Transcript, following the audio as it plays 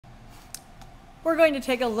We're going to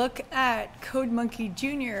take a look at CodeMonkey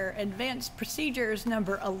Jr. Advanced Procedures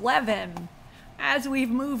number 11. As we've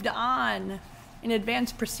moved on in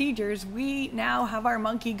Advanced Procedures, we now have our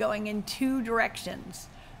monkey going in two directions.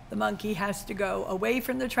 The monkey has to go away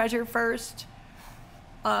from the treasure first,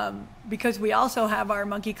 because we also have our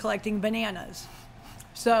monkey collecting bananas.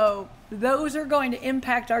 So those are going to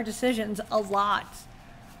impact our decisions a lot.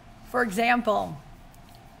 For example,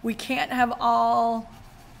 we can't have all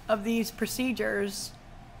of these procedures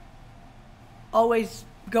always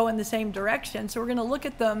go in the same direction. So we're going to look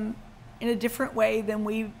at them in a different way than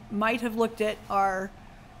we might have looked at our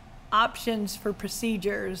options for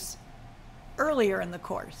procedures earlier in the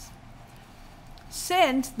course.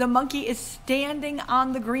 Since the monkey is standing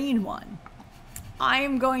on the green one, I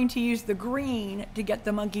am going to use the green to get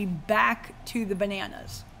the monkey back to the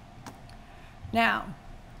bananas. Now,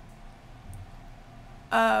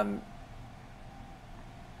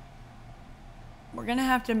 we're going to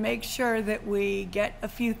have to make sure that we get a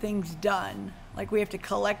few things done. Like we have to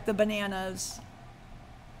collect the bananas,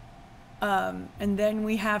 and then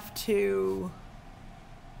we have to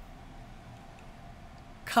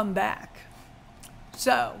come back.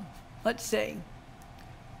 So, let's see.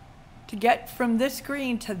 To get from this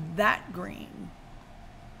green to that green,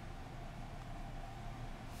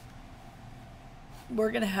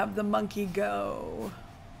 we're going to have the monkey go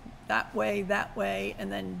that way,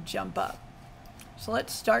 and then jump up. So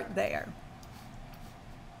let's start there.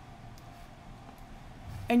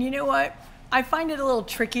 And you know what? I find it a little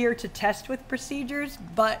trickier to test with procedures,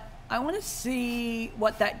 but I want to see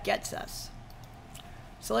what that gets us.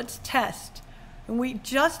 So let's test. And we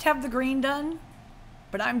just have the green done,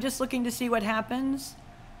 but I'm just looking to see what happens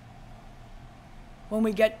when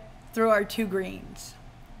we get through our two greens.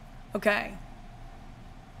 Okay.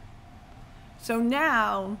 So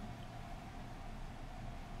now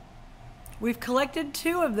we've collected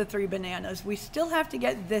 2 of the 3 bananas. We still have to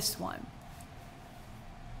get this one.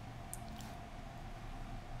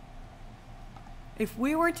 If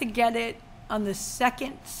we were to get it on the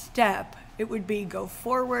second step, it would be go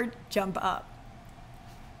forward, jump up.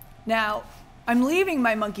 Now, I'm leaving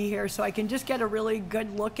my monkey here so I can just get a really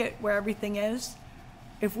good look at where everything is.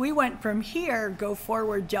 If we went from here, go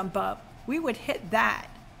forward, jump up, we would hit that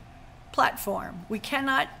platform. We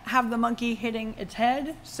cannot have the monkey hitting its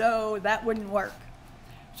head, so that wouldn't work.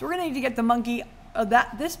 So we're going to need to get the monkey,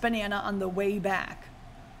 this banana on the way back.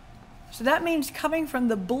 So that means coming from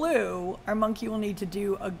the blue, our monkey will need to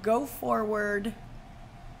do a go forward,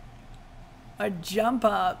 a jump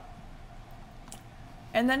up,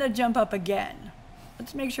 and then a jump up again.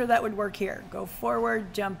 Let's make sure that would work here. Go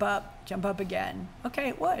forward, jump up again. Okay,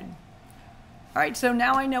 it would. All right, so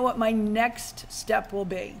now I know what my next step will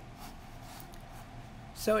be.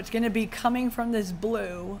 So it's going to be coming from this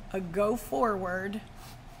blue, a go forward,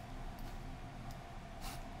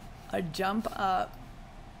 a jump up,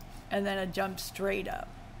 and then a jump straight up.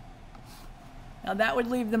 Now that would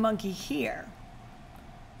leave the monkey here,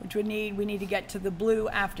 which we need to get to the blue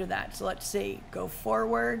after that. So let's see, go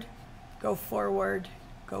forward, go forward,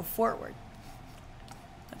 go forward.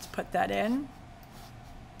 Let's put that in.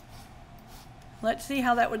 Let's see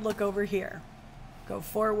how that would look over here. Go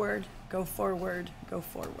forward, go forward, go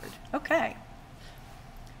forward. Okay.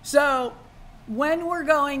 So when we're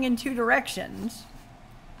going in 2 directions,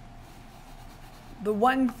 the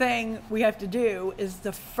one thing we have to do is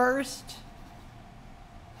the first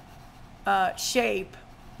shape,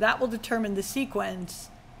 that will determine the sequence,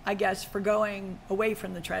 I guess, for going away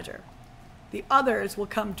from the treasure. The others will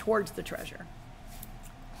come towards the treasure.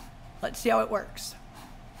 Let's see how it works.